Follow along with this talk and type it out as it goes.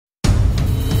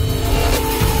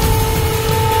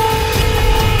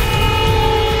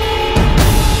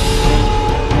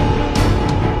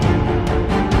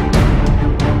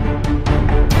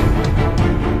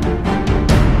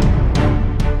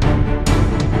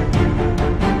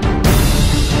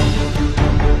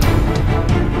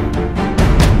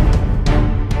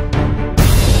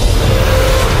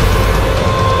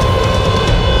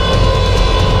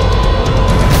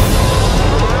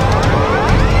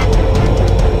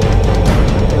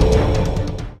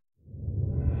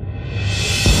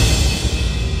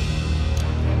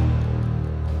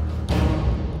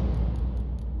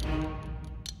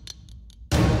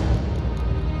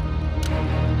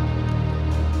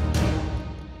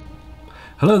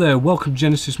Hello there, welcome to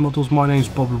Genesis Models. My name's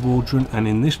Bobby Waldron, and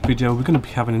in this video we're going to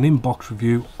be having an in-box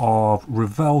review of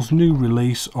Revell's new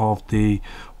release of the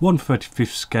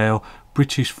 1/35th scale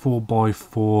British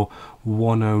 4x4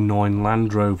 109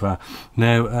 Land Rover.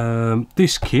 Now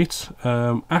this kit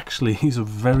actually is a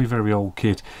very old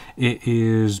kit. It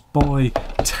is by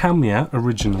Tamiya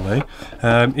originally.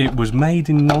 It was made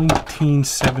in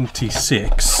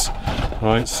 1976,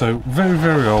 right, so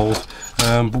very old.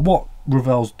 But what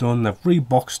Revell's done, they've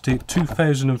reboxed it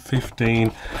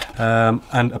 2015,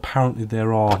 and apparently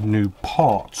there are new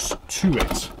parts to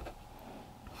it.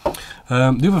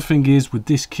 The other thing is with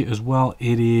this kit as well,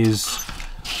 it is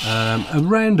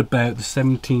around about the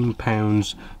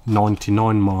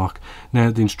 £17.99 mark. Now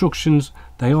the instructions,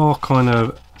 they are kind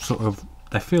of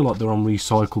they feel like they're on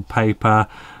recycled paper,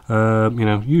 you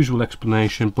know, usual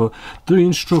explanation, but the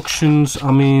instructions,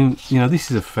 I mean, you know, this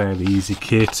is a fairly easy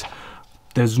kit.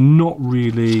 There's not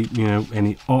really, you know,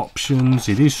 any options.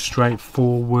 It is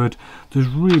straightforward. There's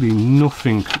really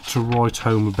nothing to write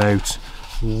home about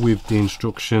with the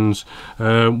instructions.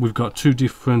 We've got two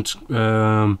different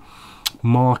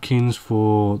markings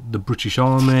for the British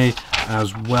Army,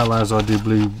 as well as I do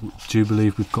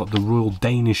believe we've got the Royal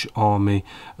Danish Army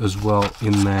as well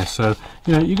in there. So,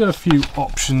 you know, you've got a few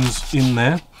options in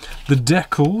there. The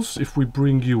decals, if we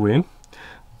bring you in,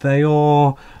 they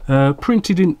are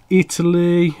printed in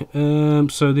Italy,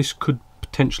 so this could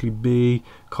potentially be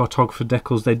cartographer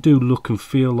decals. They do look and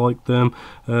feel like them,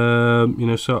 you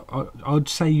know, so I'd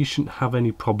say you shouldn't have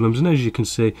any problems. And as you can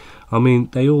see, I mean,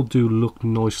 they all do look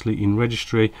nicely in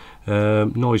registry,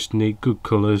 nice, neat, good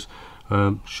colours.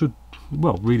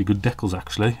 Well, really good decals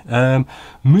actually.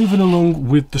 Moving along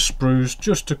with the sprues,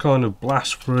 just to kind of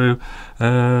blast through.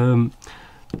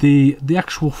 The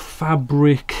actual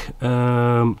fabric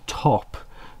top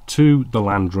to the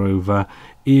Land Rover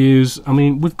is, I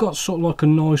mean, we've got sort of like a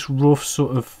nice rough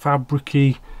sort of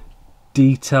fabricy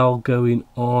detail going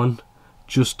on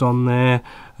just on there,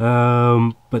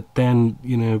 but then,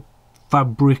 you know,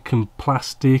 fabric and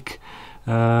plastic,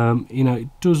 you know, it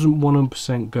doesn't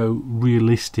 100% go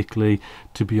realistically,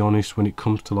 to be honest, when it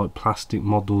comes to like plastic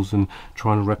models and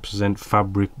trying to represent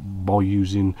fabric by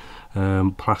using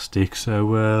plastic.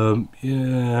 So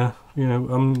yeah, you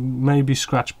know, maybe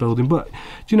scratch building, but do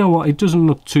you know what, it doesn't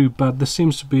look too bad. There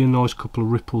seems to be a nice couple of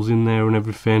ripples in there and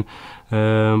everything,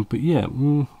 but yeah,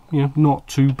 you know, not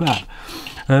too bad.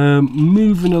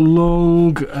 Moving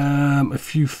along, a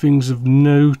few things of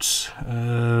note.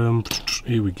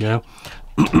 Here we go.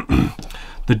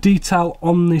 The detail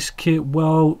on this kit,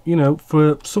 well, you know,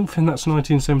 for something that's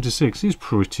 1976, is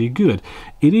pretty good.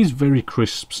 It is very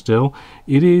crisp still.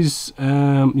 It is,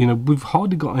 you know, we've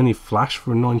hardly got any flash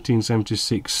for a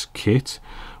 1976 kit.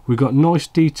 We've got nice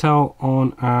detail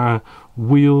on our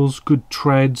wheels, good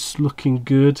treads, looking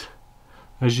good.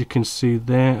 As you can see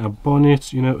there, a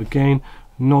bonnet, you know, again,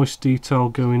 nice detail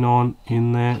going on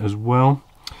in there as well.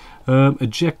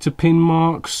 Ejector pin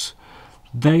marks,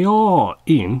 they are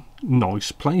in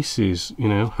nice places, you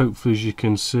know, hopefully, as you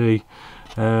can see,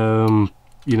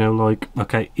 you know, like,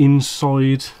 okay,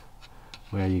 inside,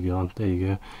 where are you going? There you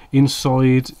go.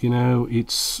 Inside, you know,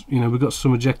 it's, you know, we've got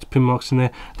some ejector pin marks in there.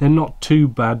 They're not too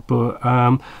bad, but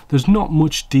there's not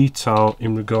much detail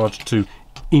in regards to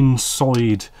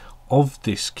inside of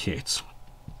this kit.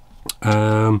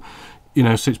 You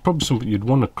know, so it's probably something you'd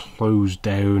want to close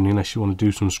down unless you want to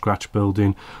do some scratch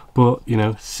building. But, you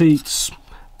know, seats,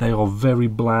 they are very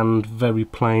bland, very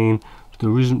plain.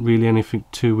 There isn't really anything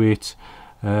to it.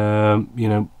 You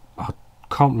know, I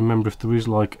can't remember if there is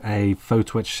like a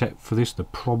photo etch set for this. There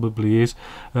probably is.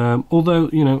 Although,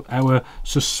 you know, our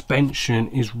suspension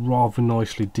is rather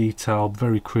nicely detailed,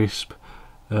 very crisp.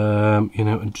 You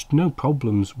know, and just no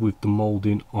problems with the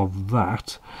moulding of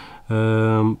that.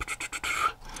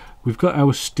 We've got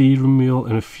our steering wheel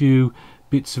and a few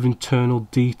bits of internal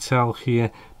detail here.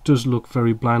 Does look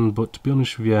very bland, but to be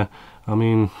honest with you, I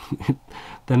mean,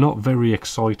 they're not very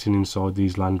exciting inside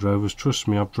these Land Rovers. Trust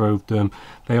me, I've drove them.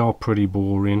 They are pretty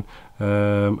boring,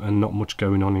 and not much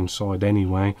going on inside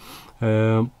anyway.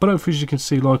 But hopefully, as you can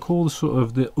see, like all the sort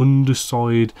of the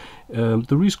underside,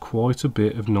 there is quite a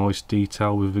bit of nice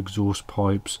detail with exhaust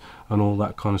pipes and all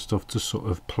that kind of stuff to sort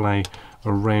of play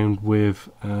around with.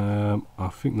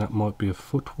 I think that might be a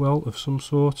footwell of some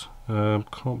sort,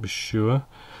 can't be sure.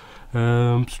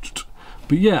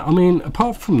 But yeah, I mean,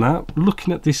 apart from that,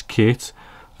 looking at this kit,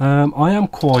 I am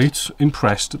quite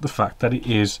impressed at the fact that it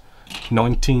is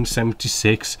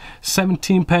 1976.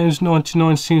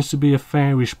 £17.99 seems to be a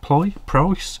fairish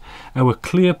price. Our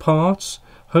clear parts,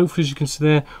 hopefully, as you can see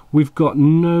there, we've got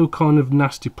no kind of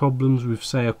nasty problems with,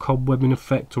 say, a cobwebbing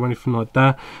effect or anything like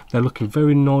that. They're looking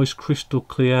very nice, crystal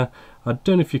clear. I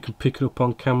don't know if you can pick it up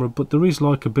on camera, but there is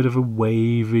like a bit of a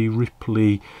wavy,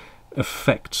 ripply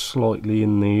effect slightly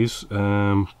in these,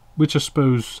 which I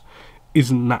suppose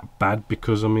isn't that bad,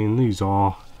 because I mean these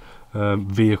are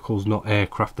vehicles, not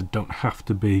aircraft, that don't have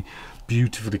to be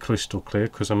beautifully crystal clear,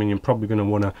 because I mean you're probably going to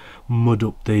want to mud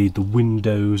up the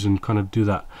windows and kind of do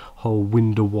that whole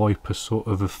window wiper sort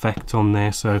of effect on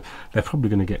there, so they're probably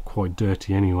going to get quite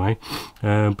dirty anyway.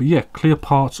 But yeah, clear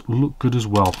parts look good as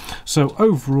well. So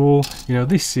overall, you know,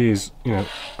 this is, you know,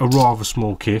 a rather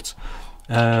small kit.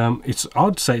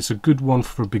 I'd say it's a good one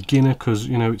for a beginner, because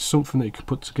you know it's something that you can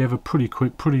put together pretty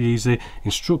quick, pretty easy.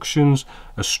 Instructions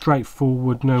are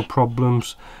straightforward, no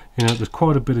problems. You know, there's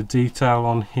quite a bit of detail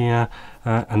on here,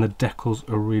 and the decals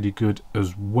are really good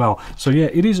as well. So yeah,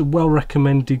 it is a well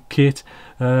recommended kit.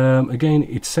 Again,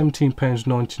 it's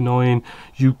 £17.99.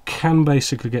 You can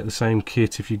basically get the same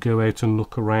kit if you go out and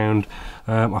look around.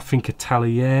 I think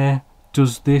Atelier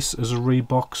does this as a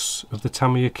rebox of the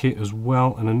Tamiya kit as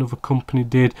well, and another company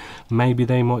did. Maybe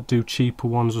they might do cheaper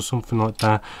ones or something like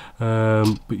that,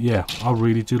 but yeah, I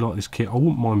really do like this kit. I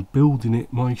wouldn't mind building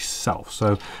it myself.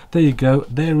 So there you go,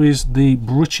 there is the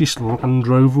British Land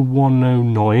Rover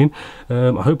 109.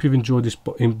 I hope you've enjoyed this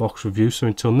in-box review. So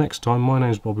until next time, my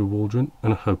name is Bobby Waldron,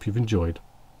 and I hope you've enjoyed.